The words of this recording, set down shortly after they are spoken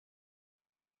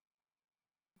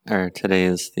Today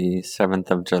is the 7th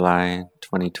of July,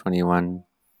 2021.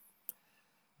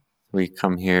 We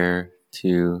come here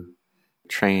to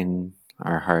train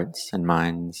our hearts and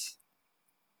minds,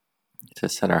 to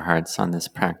set our hearts on this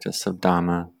practice of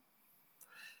Dhamma.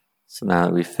 So now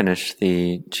that we've finished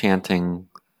the chanting,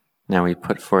 now we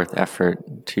put forth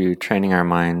effort to training our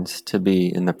minds to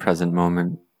be in the present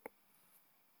moment.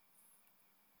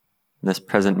 This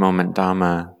present moment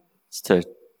Dhamma is to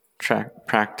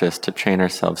practice to train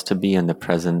ourselves to be in the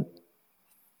present,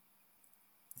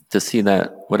 to see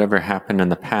that whatever happened in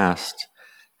the past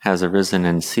has arisen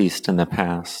and ceased in the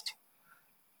past,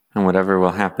 and whatever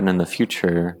will happen in the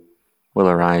future will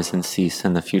arise and cease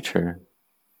in the future.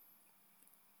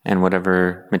 And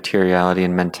whatever materiality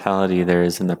and mentality there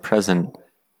is in the present,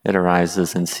 it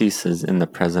arises and ceases in the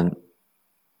present.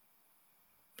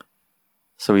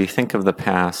 So we think of the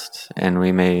past, and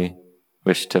we may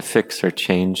wish to fix or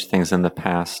change things in the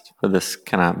past, but this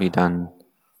cannot be done.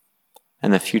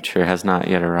 And the future has not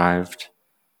yet arrived.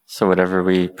 So whatever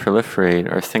we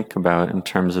proliferate or think about in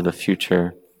terms of the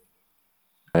future,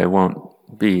 it won't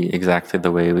be exactly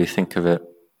the way we think of it.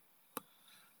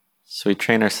 So we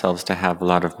train ourselves to have a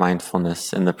lot of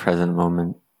mindfulness in the present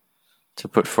moment, to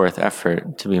put forth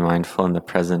effort to be mindful in the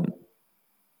present,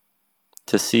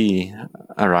 to see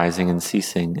arising and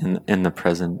ceasing in the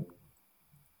present.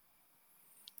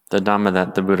 The Dhamma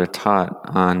that the Buddha taught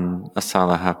on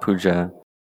Asalaha Puja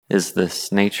is this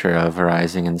nature of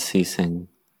arising and ceasing.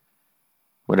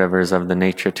 Whatever is of the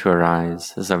nature to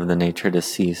arise is of the nature to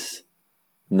cease.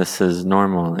 And this is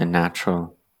normal and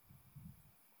natural.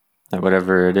 That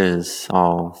whatever it is,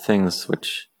 all things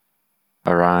which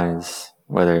arise,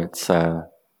 whether it's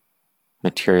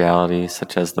materiality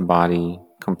such as the body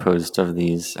composed of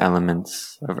these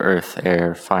elements of earth,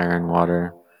 air, fire, and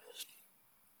water,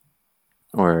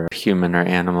 or human or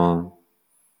animal,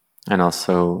 and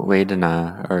also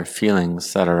Vedana, or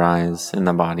feelings that arise in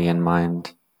the body and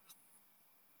mind.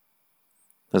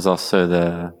 There's also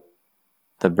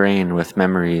the brain with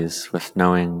memories, with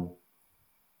knowing.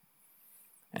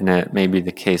 And it may be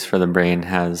the case where the brain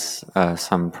has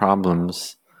some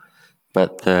problems,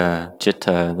 but the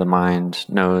citta, the mind,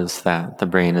 knows that the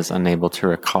brain is unable to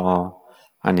recall,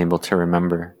 unable to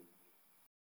remember.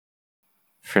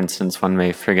 For instance, one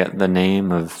may forget the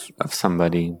name of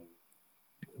somebody,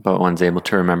 but one's able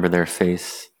to remember their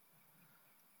face.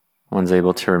 One's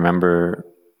able to remember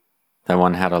that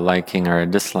one had a liking or a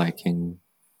disliking.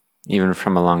 Even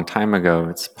from a long time ago,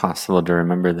 it's possible to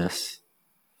remember this.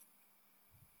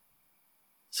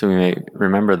 So we may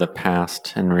remember the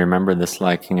past and remember this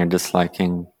liking or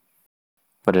disliking,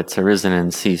 but it's arisen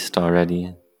and ceased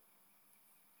already.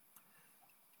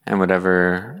 And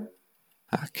whatever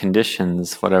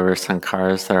conditions, whatever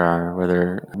sankharas there are,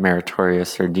 whether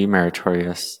meritorious or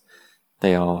demeritorious,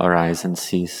 they all arise and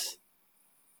cease.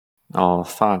 All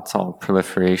thoughts, all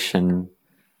proliferation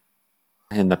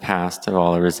in the past have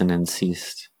all arisen and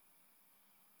ceased.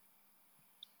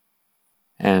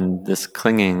 And this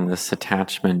clinging, this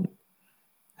attachment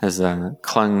has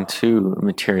clung to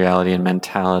materiality and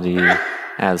mentality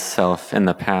as self in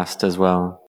the past as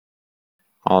well.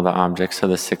 All the objects of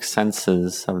the six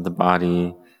senses of the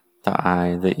body, the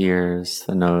eye, the ears,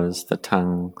 the nose, the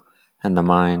tongue, and the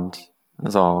mind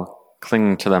is all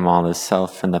clinging to them all as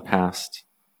self in the past.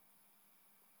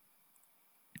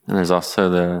 And there's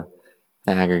also the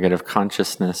aggregate of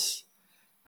consciousness,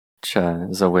 which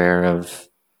is aware of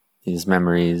these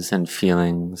memories and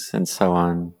feelings and so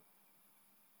on.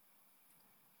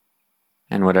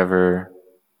 And whatever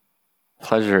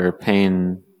pleasure or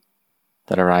pain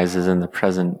that arises in the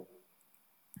present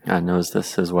knows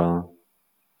this as well.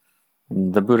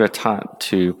 And the Buddha taught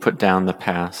to put down the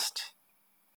past,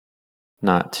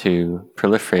 not to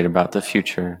proliferate about the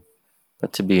future,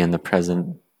 but to be in the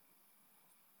present.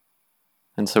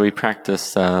 And so we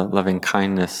practice loving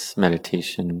kindness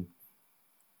meditation,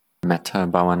 metta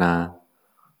bhavana.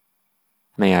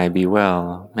 May I be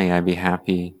well, may I be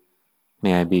happy,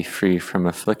 may I be free from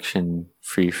affliction,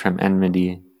 free from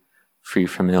enmity, free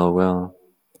from ill will.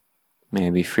 May I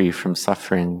be free from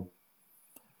suffering.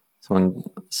 So one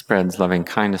spreads loving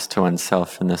kindness to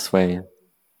oneself in this way.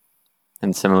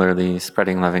 And similarly,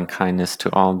 spreading loving kindness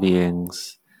to all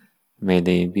beings. May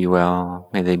they be well,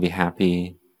 may they be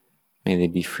happy, may they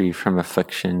be free from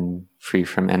affliction, free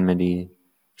from enmity,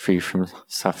 free from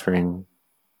suffering.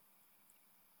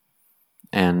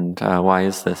 And why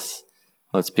is this?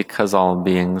 Well, it's because all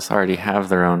beings already have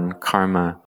their own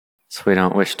karma, so we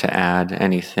don't wish to add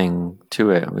anything to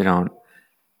it. We don't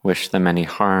wish them any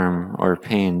harm or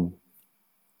pain.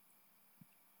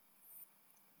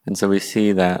 And so we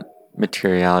see that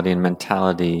materiality and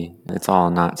mentality, it's all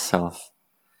not self.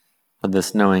 But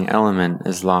this knowing element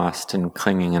is lost in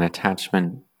clinging and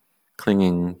attachment,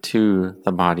 clinging to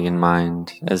the body and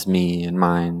mind as me and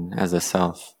mine as a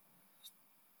self.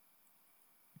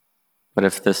 But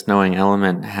if this knowing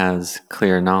element has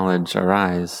clear knowledge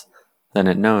arise, then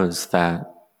it knows that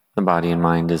the body and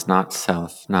mind is not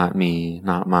self, not me,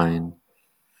 not mine.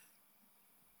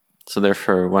 So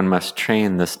therefore, one must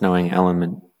train this knowing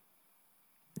element.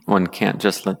 One can't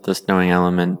just let this knowing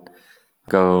element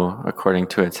go according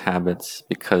to its habits,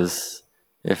 because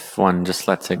if one just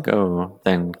lets it go,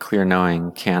 then clear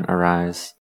knowing can't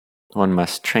arise. One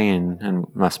must train and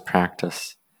must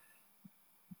practice.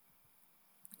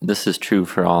 This is true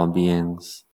for all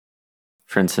beings.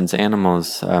 For instance,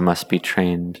 animals must be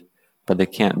trained, but they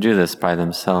can't do this by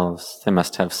themselves. They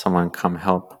must have someone come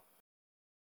help.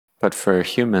 But for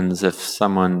humans, if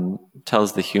someone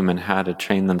tells the human how to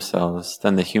train themselves,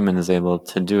 then the human is able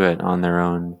to do it on their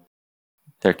own.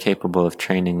 They're capable of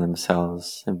training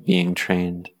themselves, of being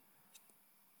trained.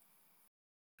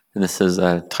 And this is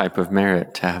a type of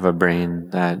merit, to have a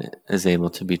brain that is able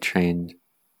to be trained.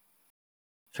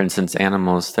 For instance,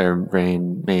 animals, their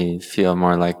brain may feel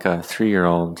more like a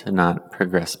 3-year-old and not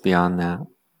progress beyond that.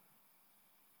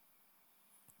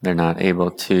 They're not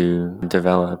able to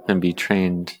develop and be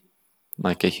trained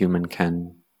like a human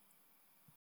can.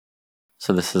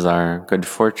 So this is our good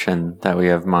fortune, that we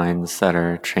have minds that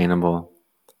are trainable,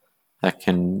 that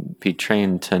can be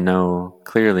trained to know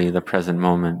clearly the present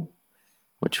moment,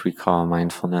 which we call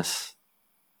mindfulness.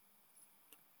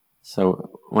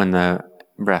 So when the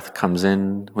breath comes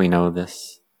in, we know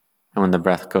this. And when the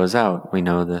breath goes out, we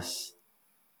know this.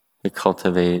 We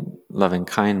cultivate loving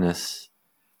kindness,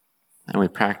 and we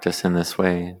practice in this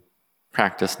way.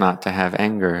 Practice not to have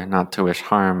anger, not to wish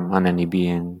harm on any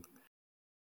being.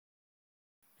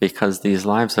 Because these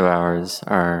lives of ours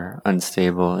are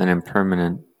unstable and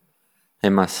impermanent, they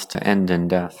must end in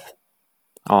death.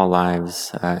 All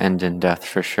lives end in death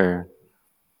for sure.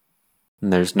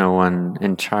 And there's no one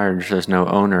in charge, there's no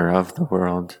owner of the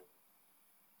world.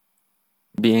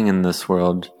 Being in this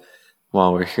world,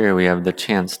 while we're here, we have the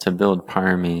chance to build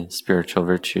parami, spiritual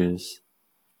virtues,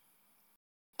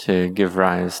 to give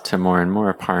rise to more and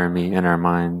more parami in our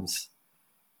minds,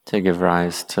 to give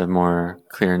rise to more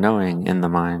clear knowing in the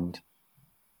mind.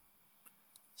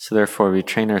 So therefore we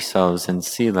train ourselves in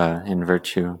sila, in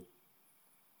virtue.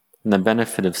 And the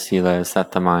benefit of sila is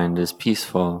that the mind is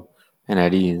peaceful and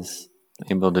at ease,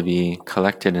 able to be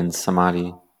collected in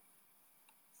samadhi.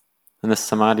 And this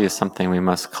samadhi is something we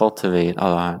must cultivate a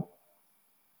lot.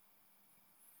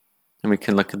 And we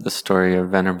can look at the story of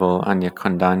Venerable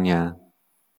Anyakondanya,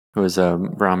 who was a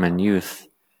Brahmin youth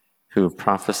who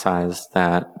prophesied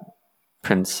that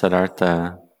Prince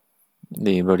Siddhartha,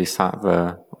 the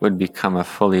Bodhisattva, would become a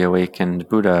fully awakened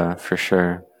Buddha for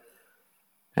sure.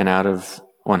 And out of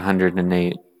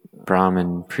 108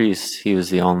 Brahmin priests, he was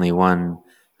the only one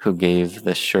who gave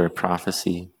this sure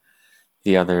prophecy.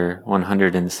 The other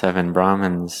 107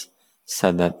 Brahmins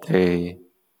said that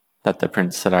the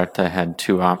Prince Siddhartha had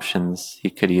 2 options. He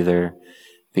could either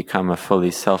become a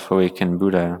fully self-awakened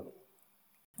Buddha,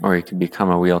 or he could become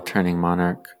a wheel-turning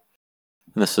monarch.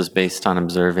 And this was based on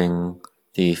observing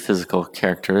the physical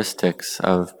characteristics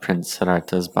of Prince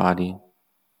Siddhartha's body.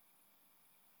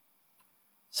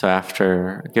 So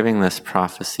after giving this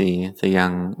prophecy, the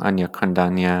young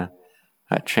Anyakondanya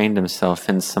trained himself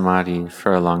in samadhi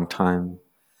for a long time,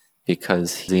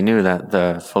 because he knew that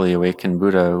the fully awakened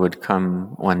Buddha would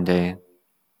come one day.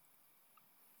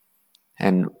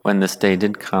 And when this day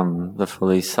did come, the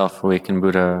fully self-awakened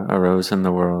Buddha arose in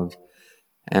the world,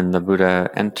 and the Buddha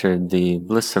entered the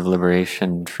bliss of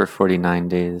liberation for 49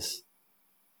 days.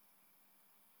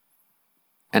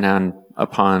 And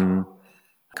upon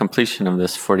completion of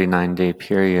this 49-day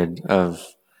period of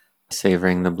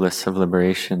savoring the bliss of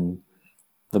liberation,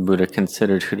 the Buddha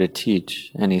considered who to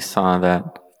teach, and he saw that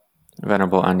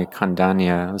Venerable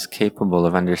Anyakondanya was capable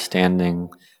of understanding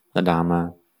the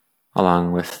Dhamma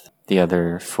along with the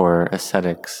other 4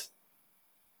 ascetics.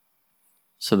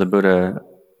 So the Buddha,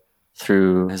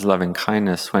 through his loving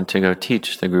kindness, went to go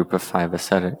teach the group of 5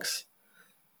 ascetics.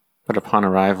 But upon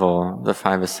arrival, the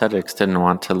 5 ascetics didn't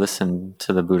want to listen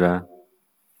to the Buddha.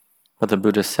 But the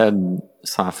Buddha said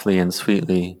softly and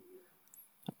sweetly,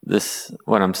 "This,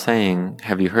 what I'm saying,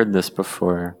 have you heard this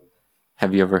before?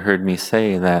 Have you ever heard me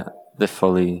say that the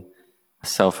fully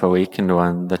self-awakened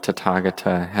one, the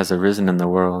Tathagata, has arisen in the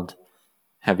world?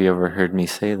 Have you ever heard me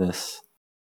say this?"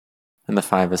 And the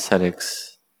 5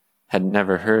 ascetics had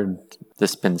never heard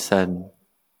this been said.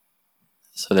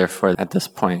 So therefore, at this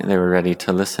point, they were ready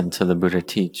to listen to the Buddha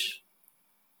teach.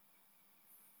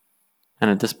 And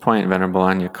at this point, Venerable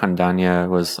Anya Kondanya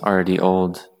was already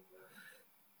old.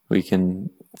 We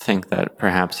can think that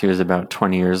perhaps he was about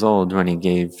 20 years old when he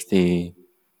gave the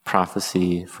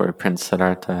prophecy for Prince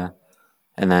Siddhartha,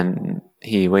 and then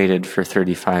he waited for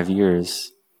 35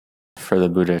 years for the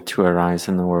Buddha to arise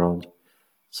in the world.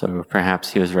 So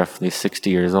perhaps he was roughly 60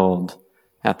 years old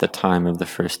at the time of the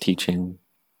first teaching.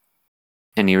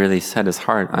 And he really set his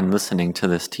heart on listening to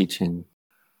this teaching.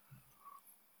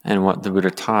 And what the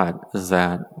Buddha taught is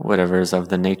that whatever is of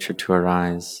the nature to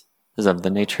arise is of the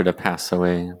nature to pass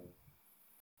away.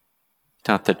 He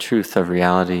taught the truth of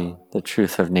reality, the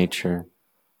truth of nature,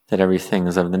 that everything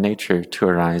is of the nature to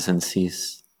arise and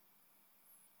cease.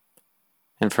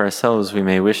 And for ourselves, we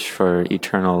may wish for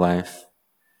eternal life.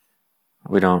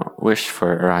 We don't wish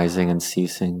for arising and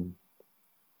ceasing.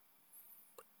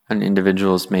 And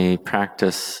individuals may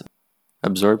practice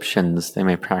absorptions, they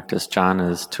may practice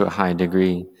jhanas to a high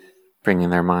degree, bringing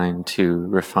their mind to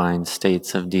refined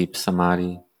states of deep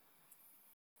samadhi.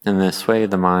 In this way,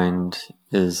 the mind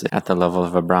is at the level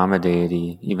of a Brahma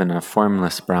deity, even a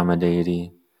formless Brahma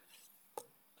deity.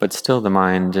 But still the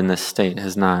mind in this state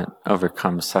has not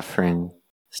overcome suffering,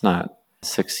 has not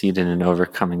succeeded in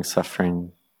overcoming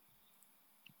suffering.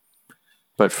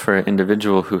 But for an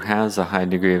individual who has a high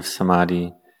degree of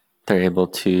samadhi, they're able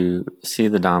to see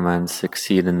the Dhamma and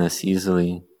succeed in this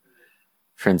easily.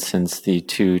 For instance, the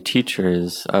two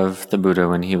teachers of the Buddha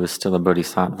when he was still a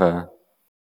bodhisattva,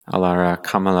 Alara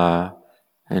Kamala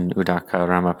and Udaka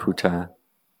Ramaputta,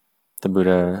 the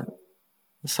Buddha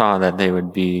saw that they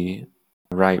would be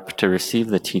ripe to receive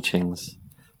the teachings,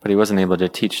 but he wasn't able to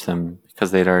teach them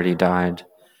because they'd already died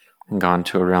and gone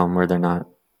to a realm where they're not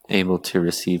able to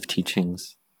receive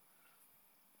teachings.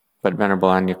 But Venerable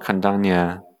Anya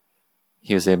Kondanya,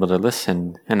 he was able to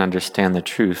listen and understand the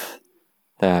truth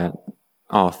that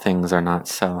all things are not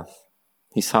self.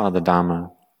 He saw the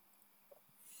Dhamma.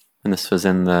 And this was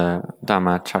in the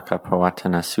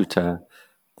Dhammacakkappavattana Sutta,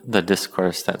 the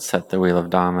discourse that set the wheel of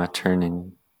Dhamma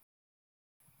turning,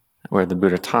 where the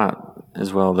Buddha taught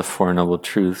as well the Four Noble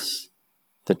Truths,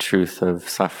 the truth of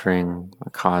suffering, the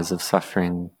cause of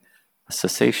suffering, the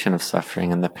cessation of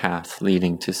suffering, and the path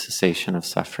leading to cessation of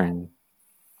suffering.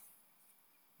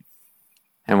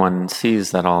 And one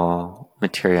sees that all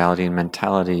materiality and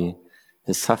mentality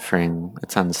is suffering,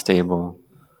 it's unstable.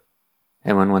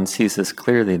 And when one sees this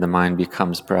clearly, the mind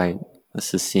becomes bright.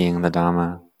 This is seeing the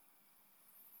Dhamma.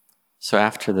 So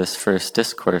after this first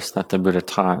discourse that the Buddha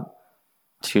taught,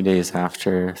 2 days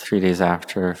after, 3 days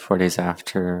after, 4 days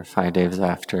after, 5 days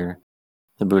after,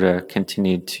 the Buddha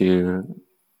continued to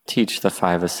teach the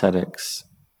 5 ascetics,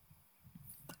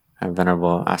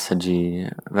 Venerable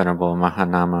Assaji, Venerable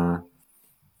Mahanama,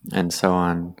 and so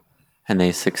on. And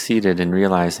they succeeded in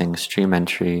realizing stream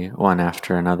entry one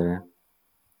after another.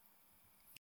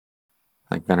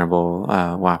 Like Venerable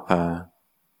Wapa.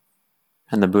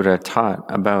 And the Buddha taught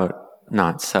about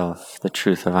not self, the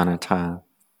truth of anatta.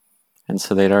 And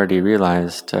so they'd already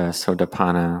realized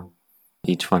Sotapanna,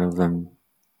 each one of them.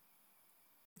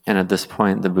 And at this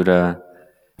point, the Buddha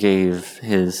gave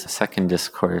his second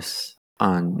discourse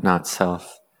on not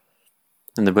self.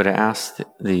 And the Buddha asked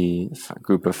the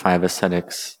group of 5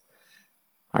 ascetics,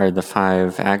 are the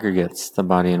 5 aggregates, the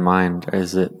body and mind,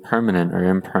 is it permanent or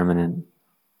impermanent?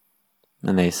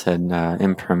 And they said,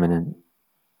 impermanent.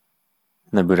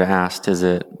 And the Buddha asked, is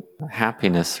it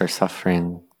happiness or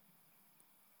suffering?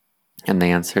 And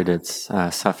they answered, it's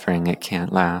suffering, it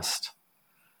can't last.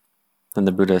 Then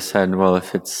the Buddha said, well,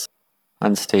 if it's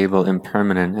unstable,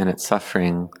 impermanent, and it's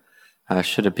suffering,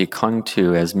 should it be clung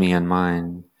to as me and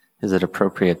mine? Is it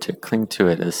appropriate to cling to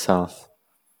it as self?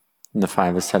 And the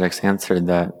 5 ascetics answered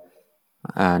that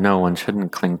no, one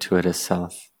shouldn't cling to it as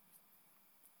self.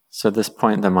 So at this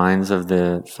point, the minds of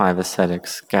the 5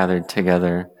 ascetics gathered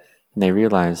together, and they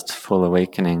realized full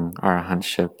awakening,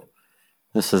 arahantship.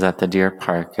 This was at the deer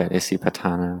park at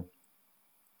Isipatana.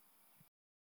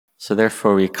 So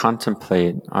therefore we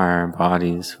contemplate our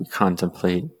bodies, we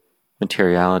contemplate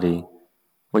materiality.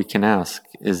 We can ask,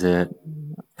 is it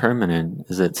permanent?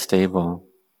 Is it stable?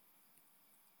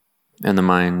 And the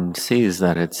mind sees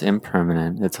that it's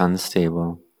impermanent, it's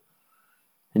unstable.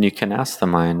 And you can ask the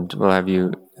mind, well, have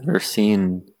you ever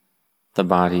seen the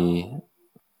body,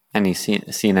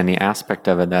 seen any aspect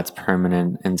of it that's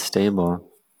permanent and stable?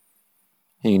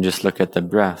 And you can just look at the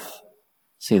breath,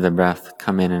 see the breath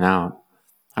come in and out,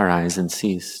 arise and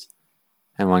cease.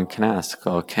 And one can ask,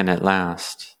 oh, can it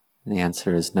last? And the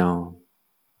answer is no.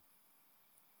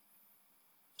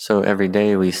 So every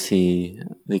day we see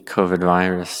the COVID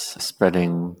virus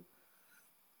spreading,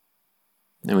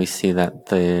 and we see that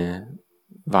the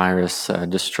virus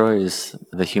destroys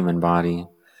the human body,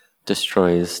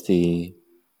 destroys the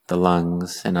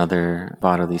lungs and other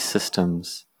bodily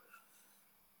systems.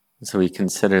 So we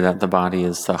consider that the body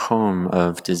is the home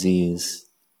of disease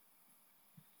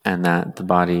and that the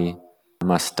body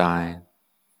must die.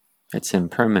 It's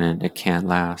impermanent, it can't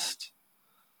last.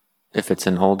 If it's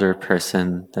an older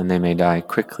person, then they may die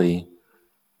quickly,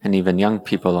 and even young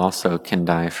people also can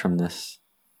die from this.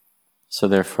 So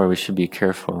therefore we should be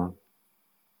careful.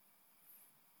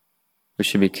 We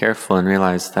should be careful and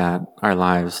realize that our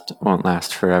lives won't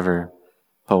last forever.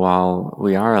 But while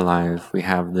we are alive, we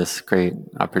have this great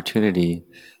opportunity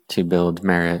to build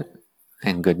merit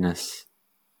and goodness.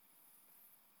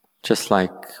 Just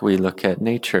like we look at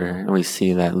nature and we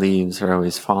see that leaves are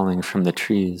always falling from the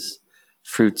trees,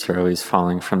 fruits are always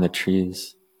falling from the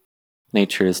trees.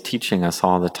 Nature is teaching us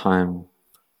all the time,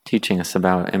 teaching us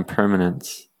about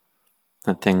impermanence,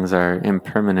 that things are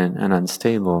impermanent and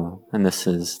unstable, and this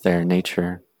is their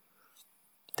nature.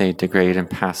 They degrade and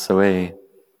pass away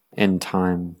in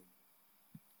time.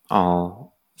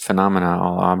 All phenomena,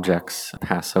 all objects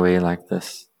pass away like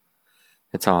this.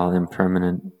 It's all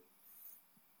impermanent.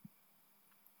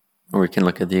 Or we can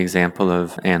look at the example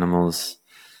of animals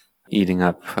eating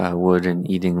up wood and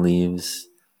eating leaves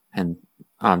and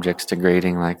objects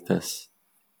degrading like this.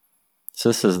 So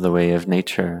this is the way of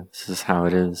nature. This is how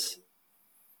it is.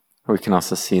 Or we can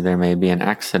also see there may be an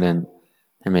accident.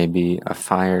 There may be a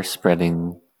fire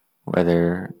spreading,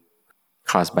 whether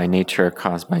caused by nature or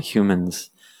caused by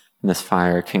humans. And this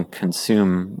fire can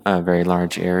consume very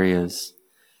large areas.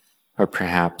 Or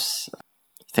perhaps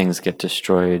things get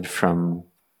destroyed from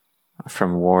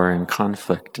war and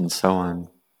conflict and so on.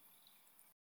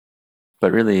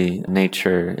 But really,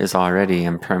 nature is already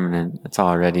impermanent. It's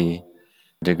already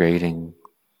degrading.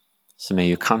 So may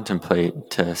you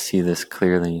contemplate to see this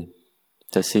clearly,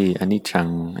 to see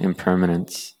anicca,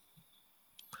 impermanence.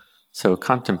 So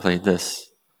contemplate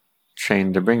this.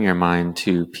 Train to bring your mind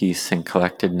to peace and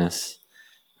collectedness,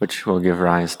 which will give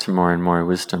rise to more and more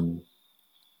wisdom.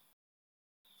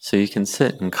 So you can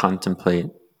sit and contemplate,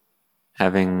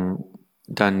 having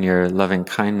done your loving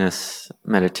kindness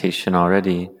meditation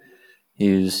already.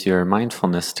 Use your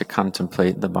mindfulness to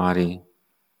contemplate the body.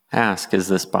 Ask, is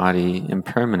this body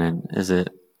impermanent? Is it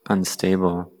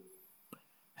unstable?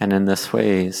 And in this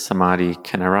way, samadhi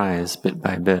can arise bit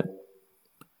by bit.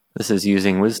 This is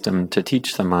using wisdom to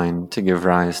teach the mind to give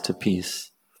rise to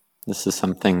peace. This is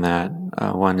something that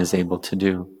one is able to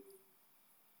do.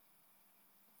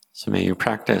 So may you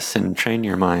practice and train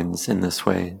your minds in this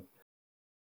way.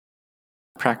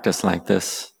 Practice like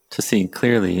this to see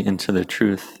clearly into the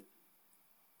truth,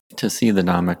 to see the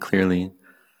Dhamma clearly,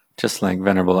 just like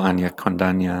Venerable Anya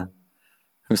Kondanya,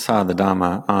 who saw the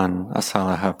Dhamma on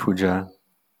Asalaha Puja.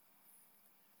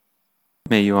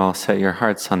 May you all set your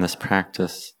hearts on this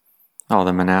practice, all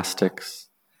the monastics.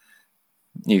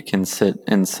 You can sit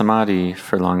in samadhi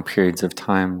for long periods of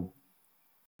time.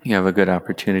 You have a good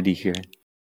opportunity here.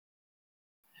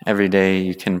 Every day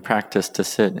you can practice to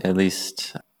sit at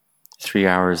least 3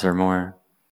 hours or more.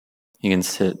 You can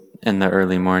sit in the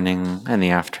early morning and the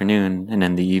afternoon and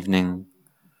in the evening.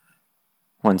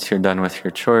 Once you're done with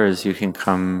your chores, you can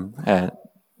come at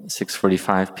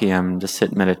 6:45 p.m. to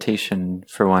sit meditation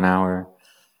for 1 hour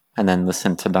and then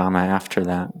listen to Dhamma after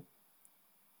that.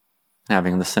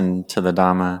 Having listened to the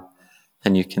Dhamma,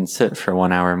 then you can sit for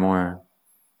 1 hour more.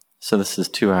 So this is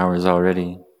 2 hours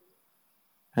already.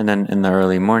 And then in the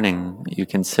early morning, you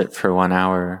can sit for 1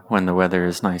 hour when the weather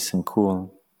is nice and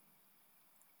cool.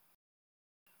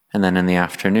 And then in the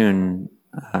afternoon,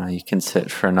 you can sit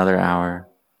for another hour.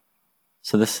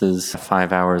 So this is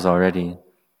 5 hours already.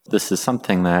 This is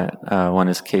something that one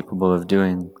is capable of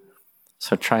doing.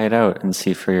 So try it out and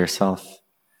see for yourself.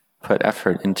 Put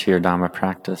effort into your Dhamma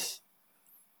practice.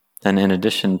 Then in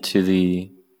addition to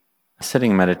the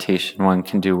sitting meditation, one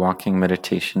can do walking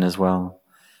meditation as well,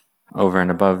 over and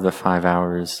above the 5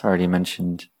 hours already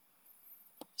mentioned.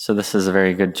 So this is a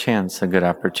very good chance, a good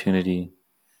opportunity.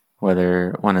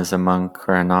 Whether one is a monk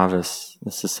or a novice,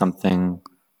 this is something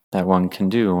that one can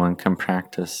do, one can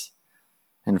practice.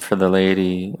 And for the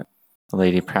lady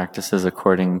practices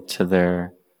according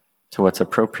to what's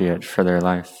appropriate for their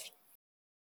life.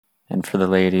 And for the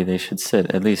laity, they should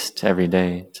sit at least every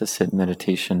day to sit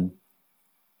meditation.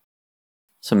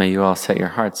 So may you all set your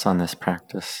hearts on this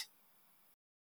practice.